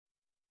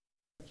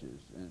sketches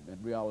in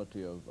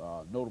reality of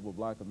notable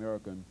Black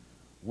American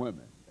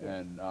women. Yes.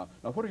 And now,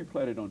 what are you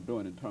planning on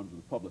doing in terms of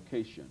the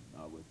publication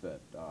with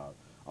that?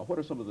 What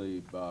are some of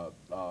the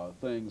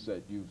things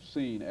that you've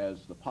seen as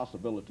the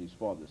possibilities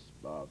for this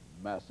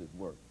massive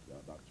work,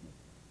 Dr. Smith?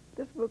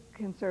 This book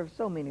can serve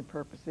so many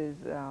purposes.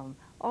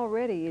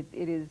 Already,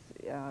 it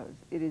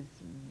is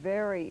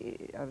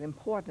very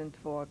important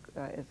for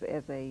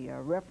as a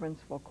reference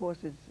for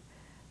courses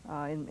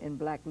in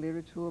Black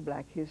literature,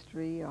 Black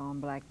history,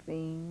 on Black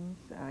themes,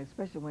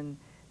 especially when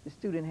the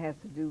student has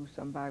to do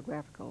some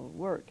biographical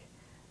work.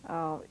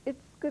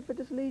 It's good for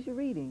just leisure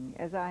reading.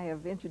 As I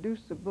have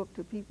introduced the book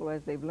to people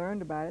as they've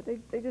learned about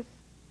it, they just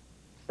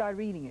start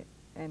reading it,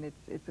 and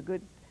it's a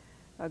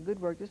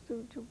good work just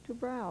to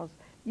browse.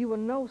 You will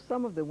know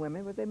some of the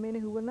women, but there are many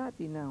who will not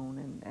be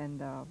known. And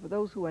for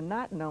those who are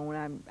not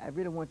known, I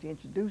really want to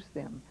introduce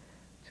them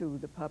to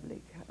the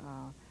public.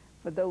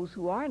 For those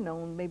who are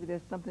known, maybe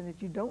there's something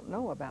that you don't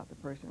know about the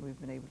person we've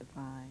been able to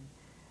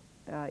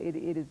find.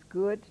 It is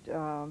good,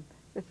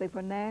 let's say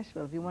for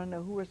Nashville, if you want to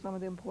know who are some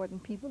of the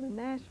important people in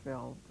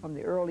Nashville from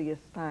the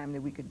earliest time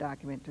that we could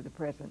document to the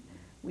present,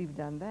 we've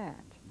done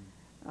that.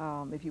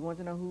 If you want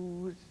to know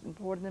who's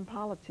important in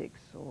politics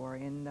or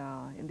in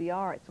the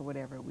arts or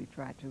whatever, we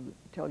try to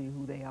tell you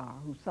who they are,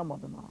 who some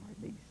of them are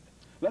at least.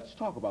 Let's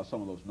talk about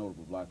some of those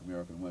notable Black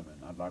American women,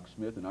 Dr.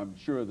 Smith, and I'm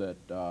sure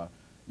that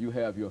you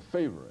have your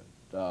favorite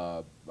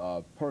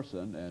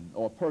person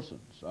or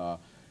persons,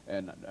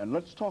 and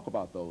let's talk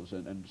about those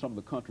and some of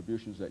the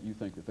contributions that you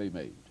think that they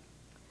made.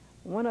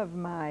 One of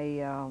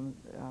my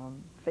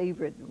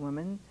favorite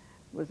women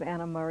was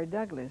Anna Murray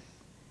Douglas.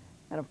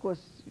 And of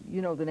course,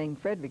 you know the name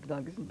Frederick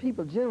Douglass, and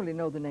people generally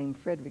know the name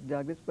Frederick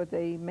Douglass, but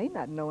they may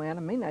not know Anna,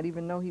 may not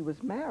even know he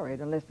was married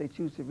unless they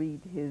choose to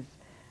read his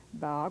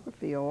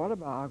biography or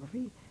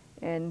autobiography.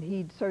 And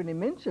he certainly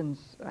mentions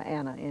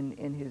Anna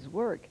in his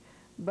work,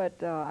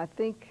 but I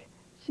think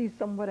she's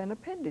somewhat an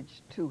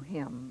appendage to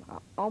him,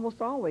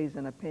 almost always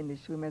an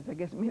appendage to him, as I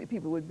guess many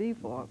people would be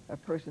for a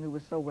person who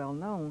was so well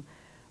known.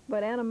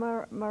 But Anna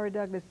Murray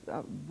Douglas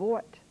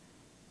bought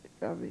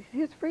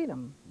his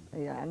freedom.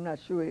 I'm not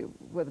sure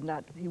whether or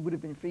not he would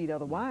have been freed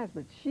otherwise,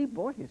 but she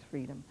bought his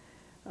freedom.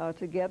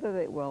 Together,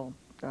 they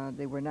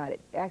were not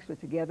actually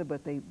together,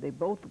 but they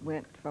both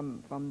went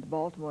from the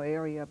Baltimore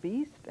area up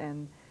east,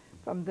 and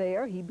from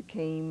there he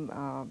became,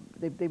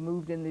 they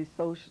moved in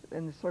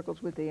the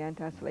circles with the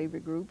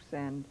anti-slavery groups,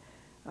 and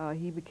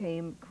he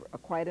became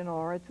quite an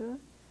orator.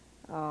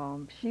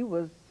 She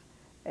was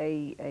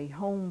a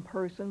home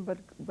person,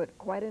 but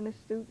quite an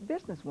astute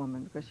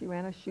businesswoman, because she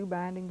ran a shoe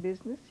binding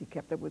business. She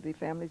kept up with the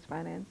family's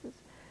finances.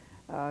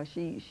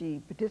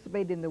 She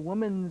participated in the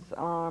women's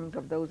arms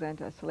of those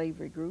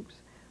anti-slavery groups.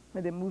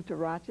 When they moved to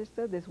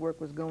Rochester, this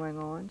work was going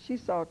on. She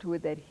saw to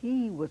it that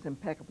he was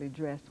impeccably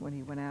dressed when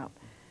he went out.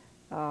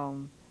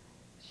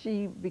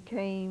 She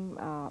became,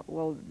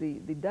 well,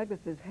 the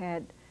Douglases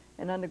had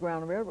an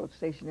Underground Railroad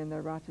station in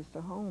their Rochester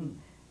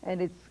home,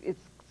 and it's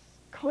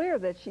clear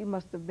that she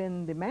must have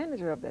been the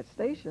manager of that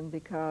station,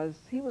 because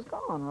he was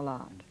gone a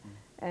lot.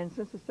 And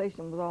since the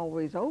station was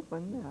always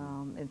open,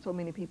 and so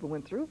many people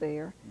went through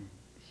there,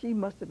 she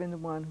must have been the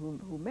one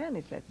who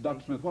managed that station.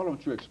 Dr. Smith, why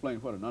don't you explain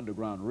what an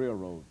Underground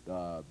Railroad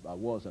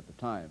was at the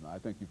time? I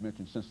think you've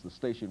mentioned since the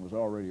station was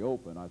already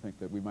open, I think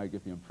that we might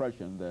get the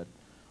impression that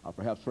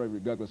perhaps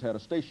Frederick Douglass had a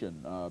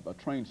station, a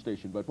train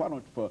station, but why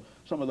don't, for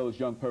some of those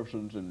young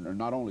persons, and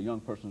not only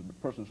young persons,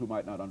 but persons who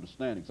might not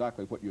understand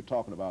exactly what you're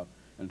talking about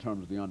in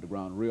terms of the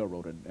Underground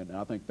Railroad, and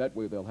I think that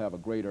way they'll have a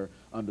greater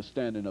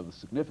understanding of the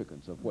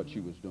significance of what she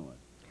was doing.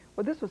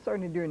 Well, this was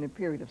certainly during the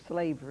period of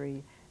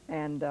slavery,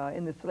 and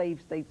in the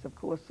slave states, of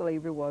course,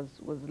 slavery was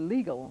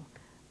legal.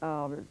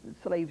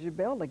 Slaves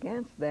rebelled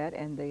against that,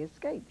 and they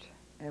escaped.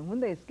 And when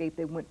they escaped,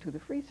 they went to the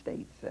free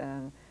states.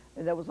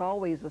 And there was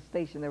always a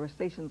station. There were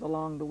stations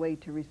along the way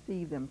to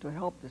receive them, to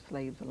help the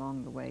slaves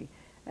along the way.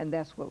 And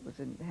that's what was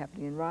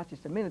happening in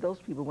Rochester. Many of those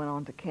people went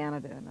on to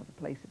Canada and other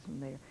places from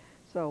there.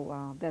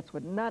 So that's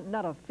what, not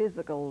a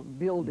physical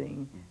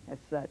building as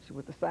such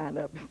with a signed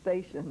up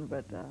station,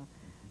 but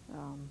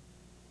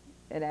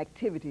an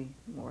activity,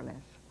 more or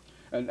less.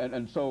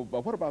 And so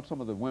what about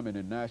some of the women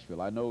in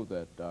Nashville? I know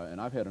that, and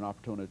I've had an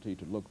opportunity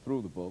to look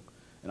through the book,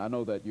 and I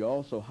know that you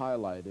also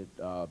highlighted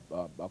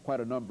quite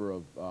a number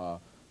of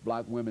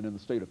Black women in the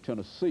state of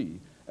Tennessee,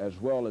 as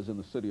well as in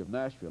the city of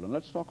Nashville. And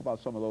let's talk about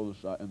some of those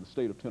in the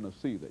state of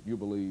Tennessee that you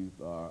believe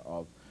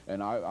are,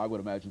 and I would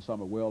imagine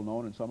some are well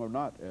known and some are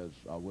not as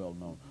well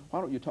known.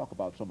 Why don't you talk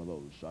about some of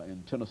those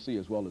in Tennessee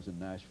as well as in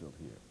Nashville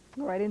here?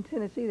 All right, in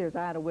Tennessee there's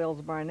Ida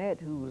Wells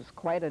Barnett, who was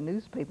quite a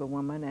newspaper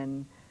woman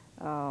and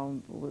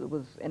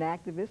was an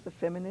activist, a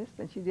feminist,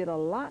 and she did a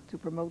lot to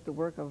promote the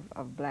work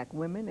of Black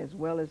women as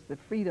well as the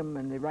freedom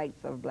and the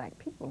rights of Black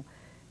people.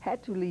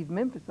 Had to leave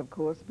Memphis, of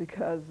course,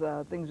 because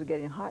things were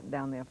getting hot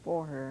down there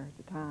for her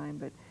at the time,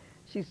 but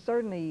she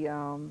certainly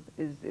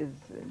is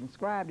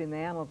inscribed in the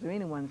annals of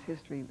anyone's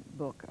history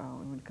book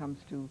when it comes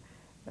to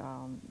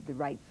the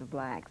rights of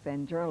Blacks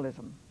and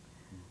journalism.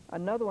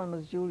 Another one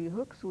was Julia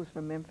Hooks, who was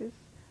from Memphis,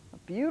 a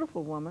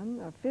beautiful woman,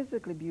 a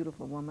physically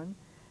beautiful woman.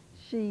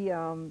 She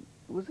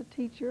was a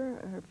teacher.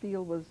 Her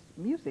field was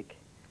music.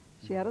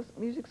 She had a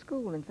music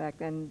school, in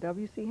fact, and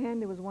W.C.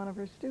 Haney was one of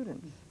her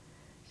students.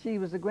 She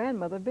was the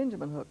grandmother of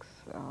Benjamin Hooks,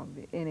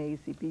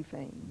 NAACP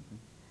fame.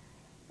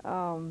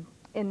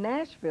 In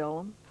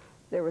Nashville,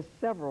 there were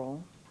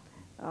several.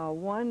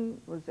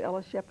 One was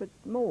Ella Shepherd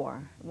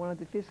Moore, one of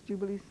the Fisk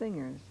Jubilee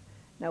singers.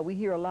 Now, we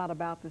hear a lot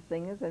about the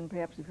singers, and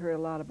perhaps we've heard a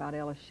lot about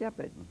Ella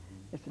Shepherd.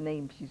 It's a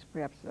name she's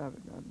perhaps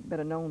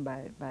better known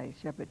by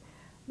Shepherd.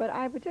 But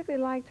I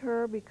particularly liked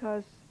her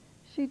because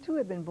she, too,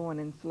 had been born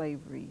in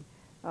slavery.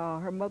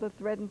 Her mother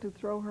threatened to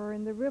throw her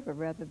in the river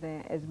rather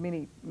than, as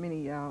many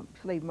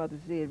slave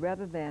mothers did,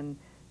 rather than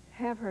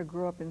have her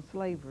grow up in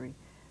slavery.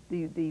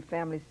 The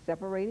family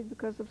separated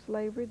because of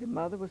slavery. The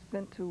mother was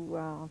sent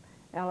to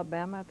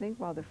Alabama, I think,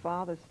 while the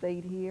father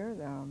stayed here.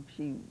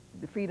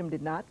 The freedom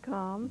did not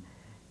come.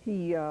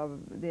 He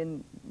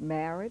then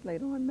married,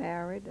 later on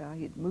married.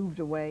 He had moved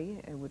away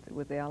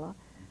with Ella.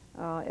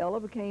 Ella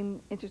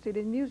became interested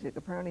in music,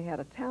 apparently had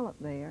a talent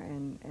there,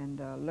 and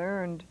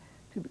learned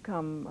to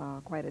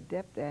become quite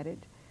adept at it.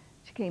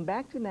 She came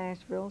back to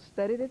Nashville,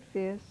 studied at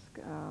Fisk,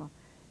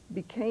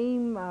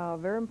 became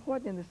very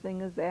important in the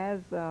singers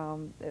as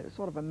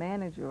sort of a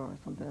manager or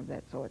something of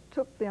that sort.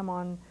 Took them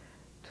on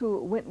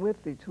went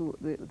with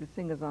the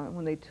singers on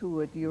when they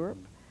toured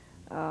Europe.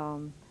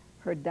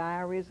 Her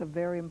diaries are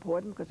very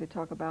important because they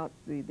talk about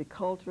the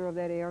culture of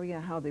that area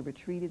and how they were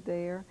treated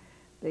there.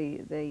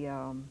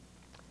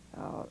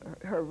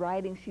 Her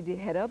writings,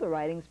 had other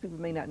writings, people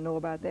may not know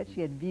about that.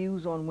 She had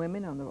views on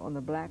women, on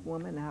the black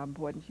woman, and how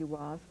important she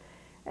was.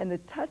 And the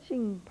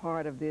touching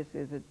part of this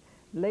is that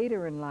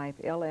later in life,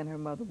 Ella and her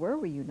mother were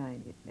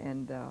reunited,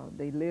 and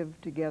they lived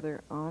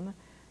together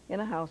in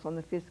a house on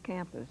the Fisk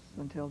campus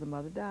until the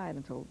mother died,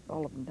 until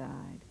all of them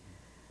died.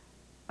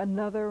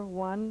 Another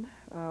one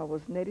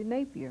was Nettie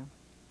Napier.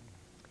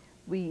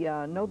 We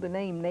know the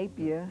name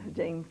Napier,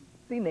 James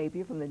C.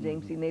 Napier, from the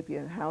James C.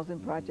 Napier Housing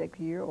Project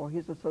here, or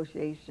his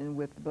association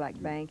with the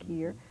Black Bank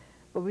here,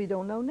 but we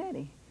don't know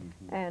Nettie.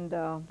 And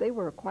they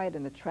were quite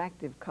an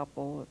attractive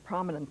couple, a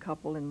prominent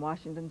couple in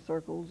Washington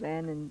circles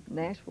and in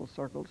Nashville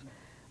circles.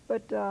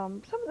 But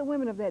some of the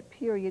women of that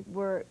period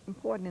were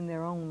important in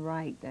their own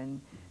right,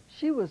 and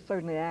she was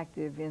certainly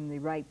active in the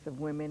rights of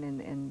women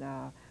and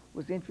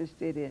was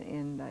interested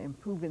in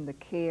improving the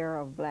care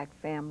of black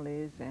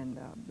families and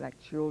black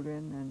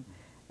children,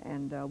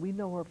 and we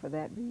know her for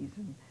that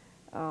reason.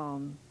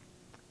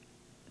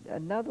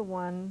 Another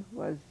one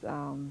was...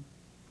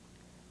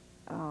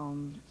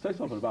 Say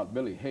something about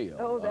Billy Hale,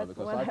 oh, that's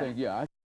because one. I think, yeah,